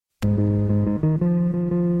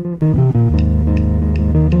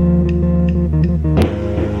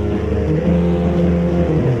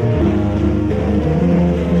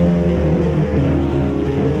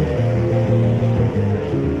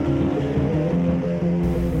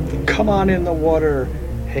Come on in the water.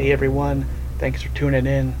 Hey everyone, thanks for tuning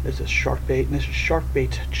in. This is Sharkbait, and this is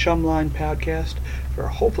Sharkbait's Chumline podcast, where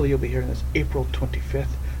hopefully you'll be hearing this April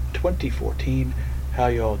 25th, 2014. How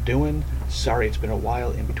y'all doing? Sorry it's been a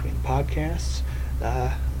while in between podcasts.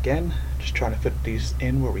 Again, just trying to fit these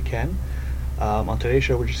in where we can. On today's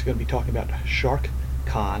show, we're just going to be talking about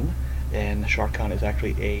SharkCon, and SharkCon is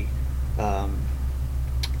actually a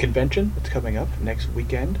convention that's coming up next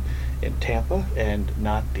weekend in Tampa, and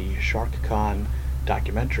not the SharkCon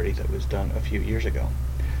documentary that was done a few years ago.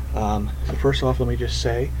 So first off, let me just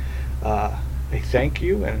say a thank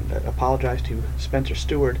you and apologize to Spencer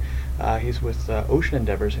Stewart. He's with Ocean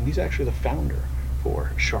Endeavors, and he's actually the founder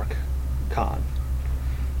for SharkCon.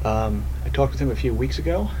 I talked with him a few weeks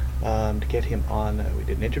ago to get him on. We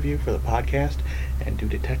did an interview for the podcast, and due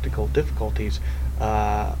to technical difficulties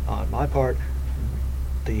on my part,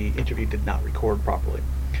 the interview did not record properly.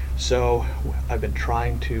 So I've been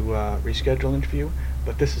trying to reschedule an interview,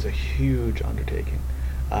 but this is a huge undertaking,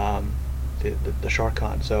 the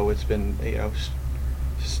SharkCon. So it's been,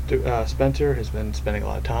 Spencer has been spending a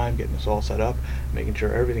lot of time getting this all set up, making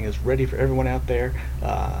sure everything is ready for everyone out there.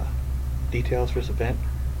 Details for this event.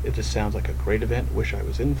 It just sounds like a great event. Wish I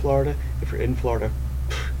was in Florida. If you're in Florida,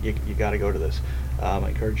 you got to go to this. I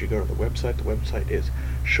encourage you to go to the website. The website is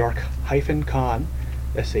shark-con,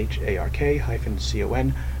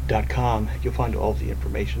 SHARK-CON.com. You'll find all the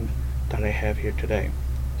information that I have here today.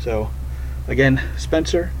 So, again,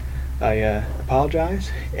 Spencer, I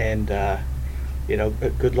apologize, and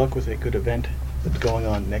good luck with a good event that's going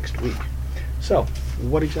on next week. So,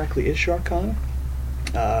 what exactly is SharkCon?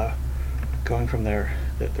 Going from their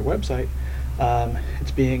website,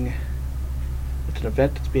 it's an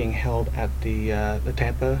event that's being held at the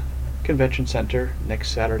Tampa Convention Center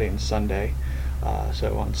next Saturday and Sunday.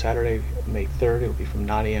 So on Saturday, May 3rd, it'll be from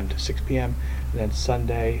 9 a.m. to 6 p.m. And then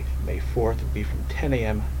Sunday, May 4th, it'll be from 10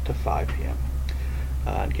 a.m. to 5 p.m.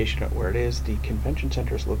 In case you don't know where it is, the convention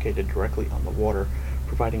center is located directly on the water,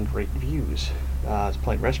 providing great views. There's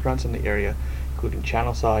plenty of restaurants in the area, including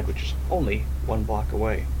Channelside, which is only 1 block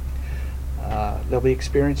away. There'll be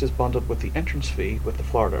experiences bundled with the entrance fee with the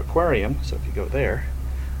Florida Aquarium, so if you go there,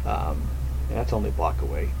 and that's only a block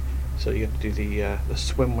away. So you have to do the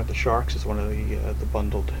swim with the sharks is one of the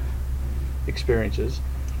bundled experiences.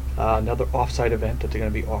 Another off-site event that they're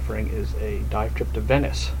going to be offering is a dive trip to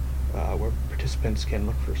Venice, where participants can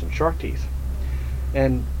look for some shark teeth.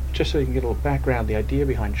 And just so you can get a little background, the idea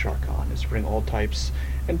behind SharkCon is to bring all types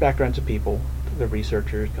and backgrounds of people, the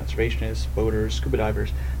researchers, conservationists, boaters, scuba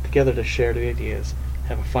divers, together to share the ideas,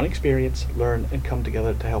 have a fun experience, learn, and come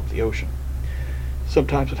together to help the ocean.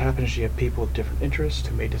 Sometimes what happens is you have people with different interests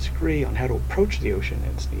who may disagree on how to approach the ocean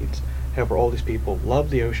and its needs. However, all these people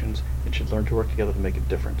love the oceans and should learn to work together to make a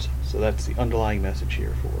difference. So that's the underlying message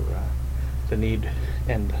here for the need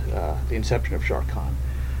and the inception of SharkCon.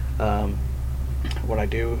 What I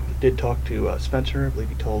did talk to Spencer. I believe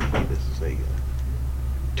he told me this is a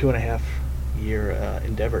 2.5 year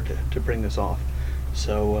endeavor to bring this off.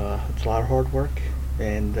 So it's a lot of hard work,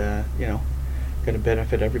 and going to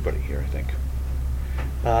benefit everybody here, I think.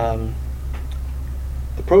 The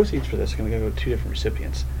proceeds for this are going to go to 2 different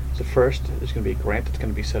recipients. So first, there's going to be a grant that's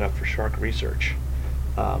going to be set up for shark research.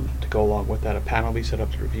 To go along with that, a panel will be set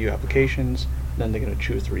up to review applications, and then they're going to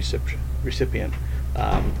choose the recipient.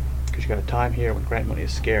 Because you got a time here when grant money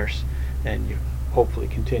is scarce, and you hopefully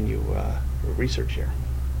continue research here.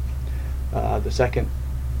 The second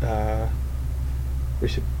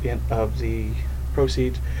recipient of the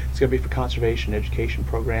proceeds is going to be for conservation education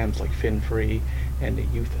programs like FinFree and the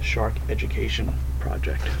Youth Shark Education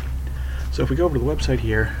Project. So if we go over to the website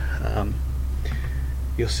here,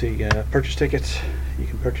 you'll see purchase tickets. You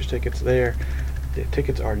can purchase tickets there. The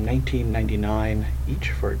tickets are $19.99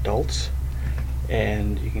 each for adults,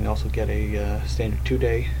 and you can also get a standard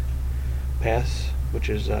 2-day pass, which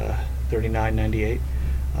is $39.98.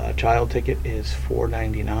 Child ticket is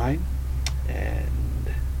 $4.99, and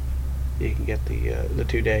you can get the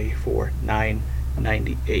 2-day for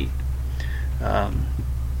 $9.98.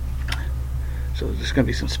 So there's going to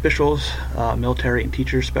be some specials. Military and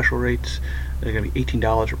teachers special rates. They're going to be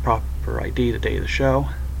 $18 for proper ID the day of the show.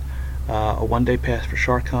 A 1-day pass for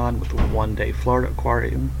SharkCon with a 1-day Florida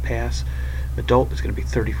Aquarium pass. Adult is going to be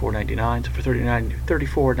 $34.99. So for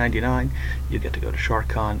 $34.99, you get to go to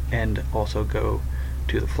SharkCon and also go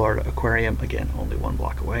to the Florida Aquarium, again only 1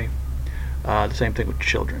 block away. The same thing with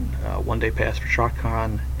children. 1-day pass for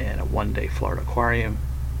SharkCon and a 1-day Florida Aquarium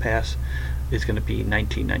pass is going to be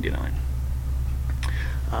 $19.99.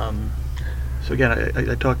 So again,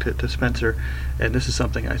 I talked to Spencer, and this is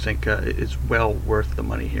something I think is well worth the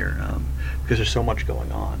money here, because there's so much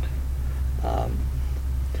going on. Um,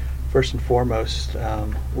 First and foremost,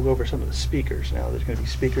 we'll go over some of the speakers. Now, there's going to be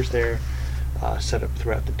speakers there set up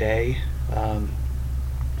throughout the day.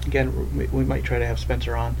 Again, we might try to have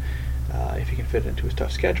Spencer on if he can fit it into his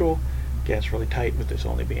tough schedule. Again, it's really tight with this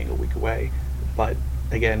only being a week away. But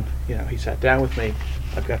again, he sat down with me.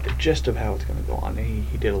 I've got the gist of how it's going to go on.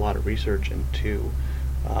 He did a lot of research into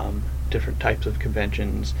different types of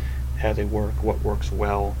conventions, how they work, what works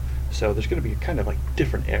well. So there's going to be kind of like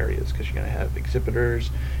different areas, because you're going to have exhibitors,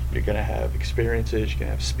 you're going to have experiences, you're going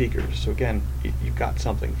to have speakers. So again, you've got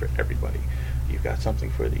something for everybody. You've got something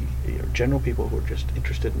for the general people who are just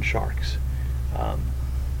interested in sharks,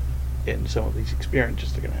 in some of these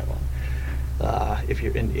experiences they're going to have on. If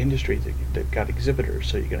you're in the industry, they've got exhibitors,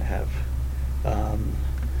 so you're going to have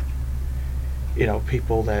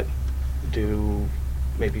people that do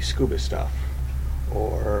maybe scuba stuff,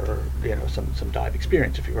 or some dive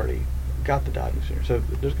experience if you've already got the dive experience. So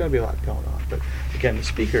there's going to be a lot going on. But again, the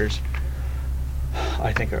speakers,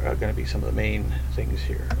 I think, are going to be some of the main things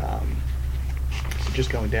here. So just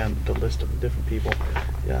going down the list of the different people,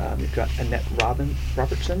 you've got Annette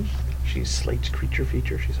Robertson. She's Slate's Creature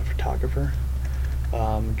Feature. She's a photographer.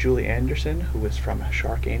 Julie Anderson, who is from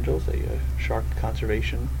Shark Angels, a shark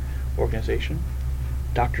conservation organization.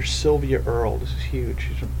 Dr. Sylvia Earle, this is huge.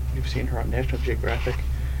 You've seen her on National Geographic.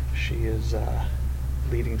 She is a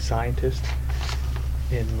leading scientist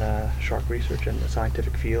in shark research in the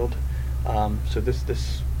scientific field. So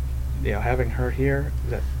this having her here,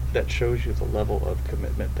 that shows you the level of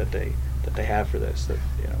commitment that they have for this.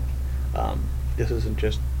 This isn't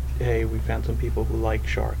just, hey, we found some people who like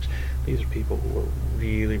sharks. These are people who are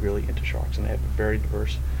really, really into sharks, and they have a very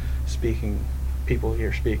diverse people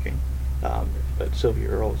here speaking. But Sylvia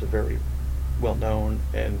Earle is a very well-known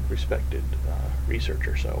and respected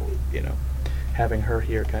researcher, so having her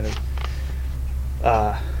here kind of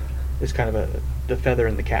is kind of the feather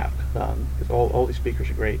in the cap, because all these speakers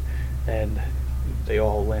are great, and they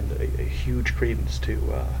all lend a huge credence to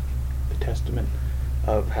the testament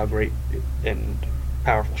of how great and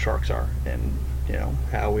powerful sharks are, and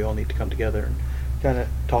how we all need to come together and kind of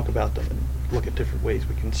talk about them and look at different ways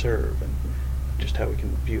we can serve, and just how we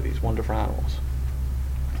can view these wonderful animals.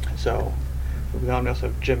 So we also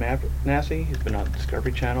have Jim Abernathy. He's been on the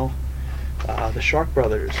Discovery Channel. The Shark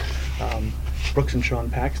Brothers, Brooks and Sean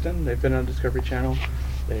Paxton, they've been on Discovery Channel.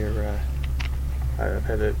 I've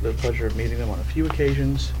had the pleasure of meeting them on a few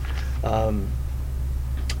occasions.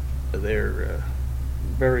 They're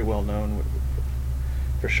very well known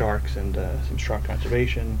for sharks and some shark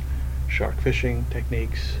conservation, shark fishing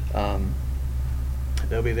techniques.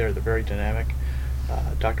 They'll be there. They're very dynamic.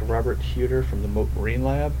 Dr. Robert Huter from the Mote Marine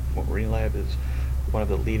Lab. Mote Marine Lab is one of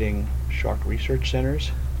the leading shark research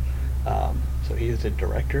centers. So he is the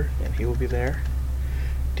director, and he will be there.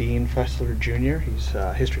 Dean Fessler Jr., he's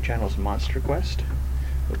History Channel's Monster Quest,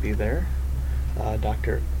 will be there.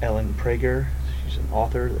 Dr. Ellen Prager, she's an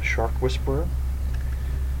author, The Shark Whisperer.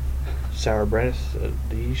 Sarah Brennis,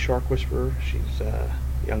 the Shark Whisperer. She's a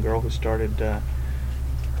young girl who started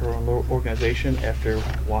her own organization after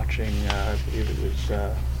watching, I believe it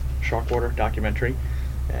was Sharkwater documentary,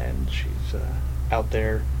 and she's out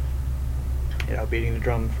there, beating the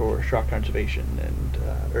drum for shark conservation and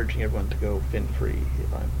urging everyone to go fin-free,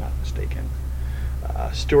 if I'm not mistaken.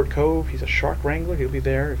 Stuart Cove, he's a shark wrangler. He'll be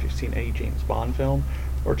there if you've seen any James Bond film,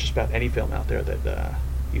 or just about any film out there that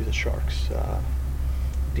uses sharks.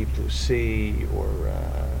 Deep Blue Sea, or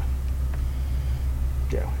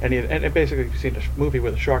and basically, if you've seen a movie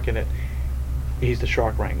with a shark in it, he's the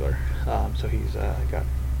shark wrangler. So he's got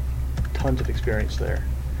tons of experience there.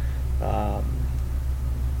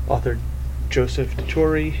 Author Joseph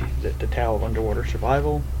Dettori, the Tao of Underwater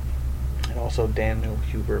Survival, and also Daniel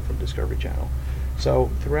Huber from Discovery Channel. So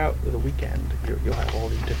throughout the weekend, you'll have all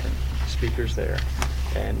these different speakers there,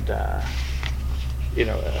 and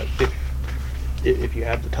if you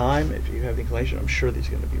have the time, if you have the inclination, I'm sure these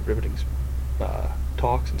are going to be riveting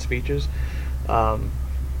talks and speeches, and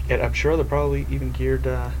I'm sure they're probably even geared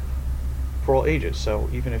for all ages. So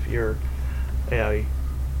even if you're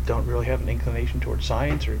don't really have an inclination towards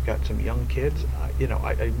science, or you've got some young kids,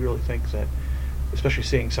 I really think that, especially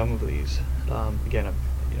seeing some of these, again,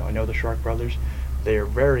 I know the Shark Brothers, they are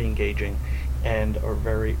very engaging and are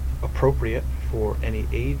very appropriate for any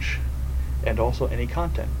age and also any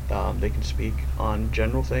content. They can speak on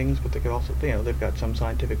general things, but they can also, they've got some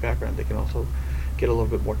scientific background. They can also get a little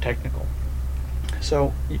bit more technical.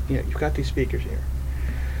 So, you've got these speakers here.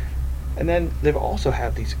 And then they also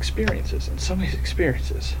have these experiences, and some of these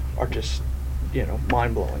experiences are just,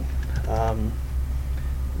 mind-blowing.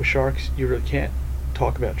 With sharks, you really can't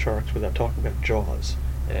talk about sharks without talking about Jaws.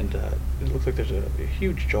 and it looks like there's a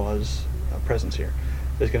huge Jaws presence here.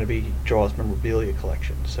 There's going to be Jaws memorabilia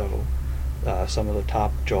collection, so some of the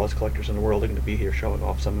top Jaws collectors in the world are going to be here showing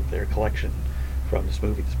off some of their collection from this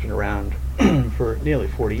movie that's been around for nearly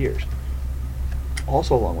 40 years.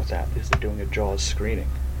 Also along with that is they're doing a Jaws screening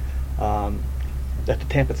at the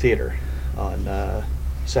Tampa Theater on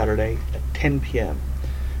Saturday at 10 p.m.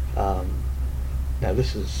 Now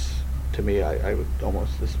this is, to me, I would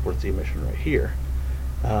almost, this is worth the admission right here.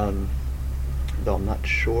 Though I'm not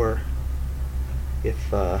sure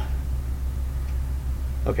if, okay,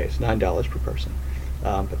 it's $9 per person.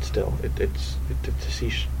 But still, it's to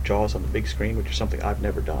see Jaws on the big screen, which is something I've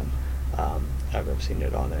never done. I've never seen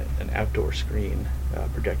it on an outdoor screen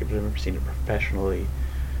projected, but I've never seen it professionally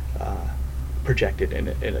projected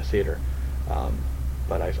in a theater.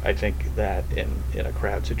 But I think that in a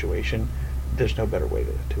crowd situation, there's no better way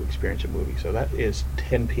to experience a movie. So that is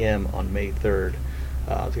 10 p.m. on May 3rd.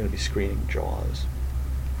 They're going to be screening Jaws.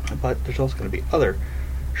 But there's also going to be other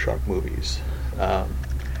shark movies.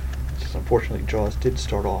 Unfortunately, Jaws did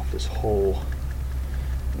start off this whole,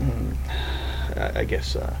 I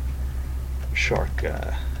guess, shark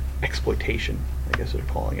exploitation, I guess they're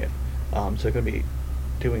calling it. So they're going to be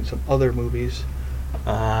doing some other movies.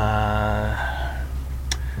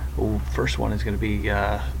 First one is going to be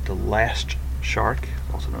The Last Shark,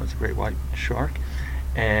 also known as the Great White Shark,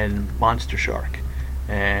 and Monster Shark.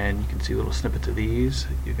 And you can see little snippets of these.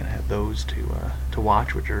 You're going to have those to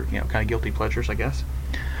watch, which are kind of guilty pleasures, I guess.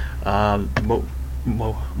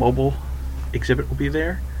 Mobile exhibit will be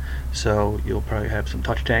there, so you'll probably have some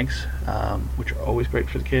touch tanks, which are always great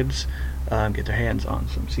for the kids. Get their hands on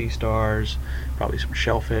some sea stars, probably some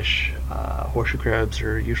shellfish. Horseshoe crabs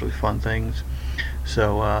are usually fun things.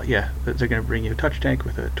 So yeah, they're going to bring you a touch tank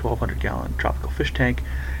with a 1,200-gallon tropical fish tank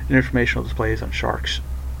and informational displays on sharks,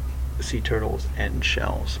 sea turtles, and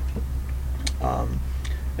shells. And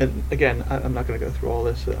again, I'm not going to go through all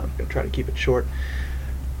this. I'm going to try to keep it short.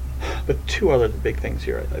 But two other big things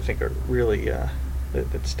here I think are really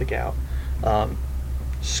that stick out.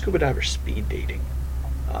 Scuba diver speed dating.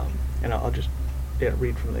 And I'll just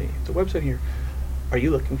read from the website here. Are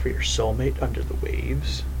you looking for your soulmate under the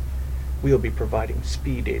waves? We'll be providing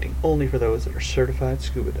speed dating only for those that are certified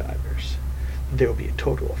scuba divers. There will be a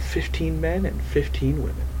total of 15 men and 15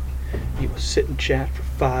 women. You will sit and chat for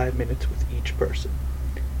 5 minutes with each person.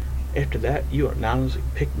 After that, you are anonymously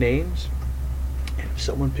pick names, and if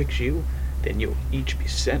someone picks you, then you'll each be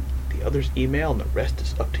sent the other's email, and the rest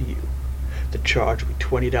is up to you. The charge will be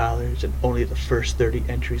 $20, and only the first 30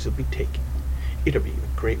 entries will be taken. It'll be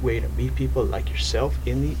a great way to meet people like yourself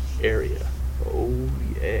in the area. Oh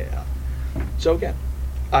yeah. So again,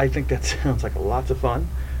 I think that sounds like lots of fun.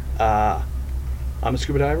 I'm a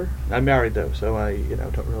scuba diver. I'm married though, so I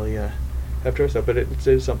don't really have choice. But it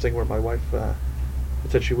is something where my wife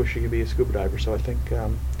said she wished she could be a scuba diver. So I think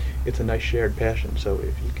it's a nice shared passion. So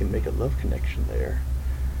if you can make a love connection there,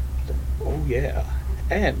 then oh yeah.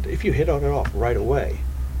 And if you hit on it off right away,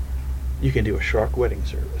 you can do a shark wedding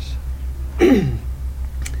service. You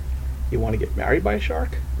want to get married by a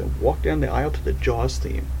shark? Then walk down the aisle to the Jaws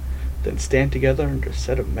theme. Then stand together under a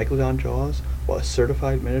set of Megalodon jaws while a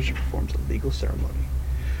certified minister performs a legal ceremony.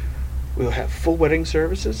 We will have full wedding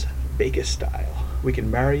services, Vegas style. We can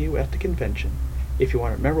marry you at the convention. If you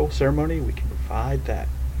want a memorable ceremony, we can provide that.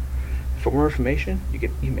 For more information, you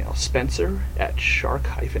can email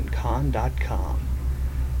Spencer@shark-con.com.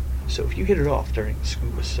 So if you hit it off during the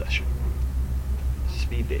scuba session,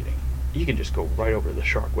 speed dating, you can just go right over to the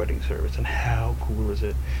shark wedding service. And how cool is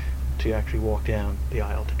it to actually walk down the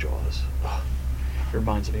aisle to Jaws? Oh, it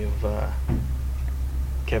reminds me of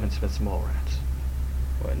Kevin Smith's Mallrats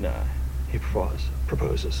when he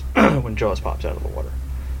proposes when Jaws pops out of the water.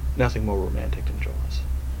 Nothing more romantic than Jaws.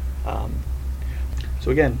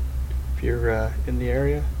 So again, if you're in the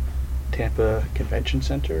area, Tampa Convention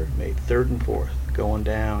Center, May 3rd and 4th, going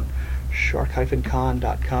down.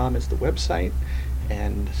 Shark-con.com is the website.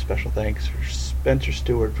 And special thanks for Spencer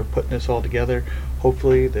Stewart for putting this all together.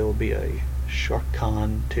 Hopefully there will be a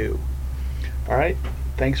SharkCon 2. Alright,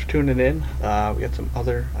 thanks for tuning in. We got some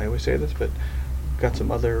other, I always say this, but got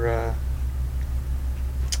some other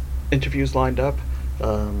interviews lined up.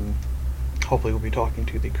 Hopefully we'll be talking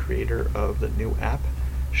to the creator of the new app,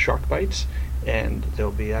 Shark Bites. And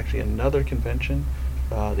there'll be actually another convention,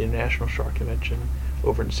 the International Shark Convention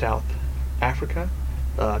over in South Africa,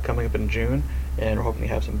 coming up in June. And we're hoping to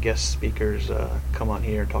have some guest speakers come on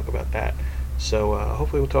here and talk about that. So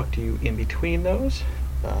hopefully we'll talk to you in between those.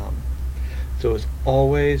 So as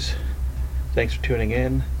always, thanks for tuning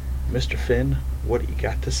in. Mr. Finn, what do you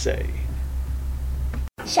got to say?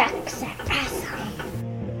 Sharks are awesome.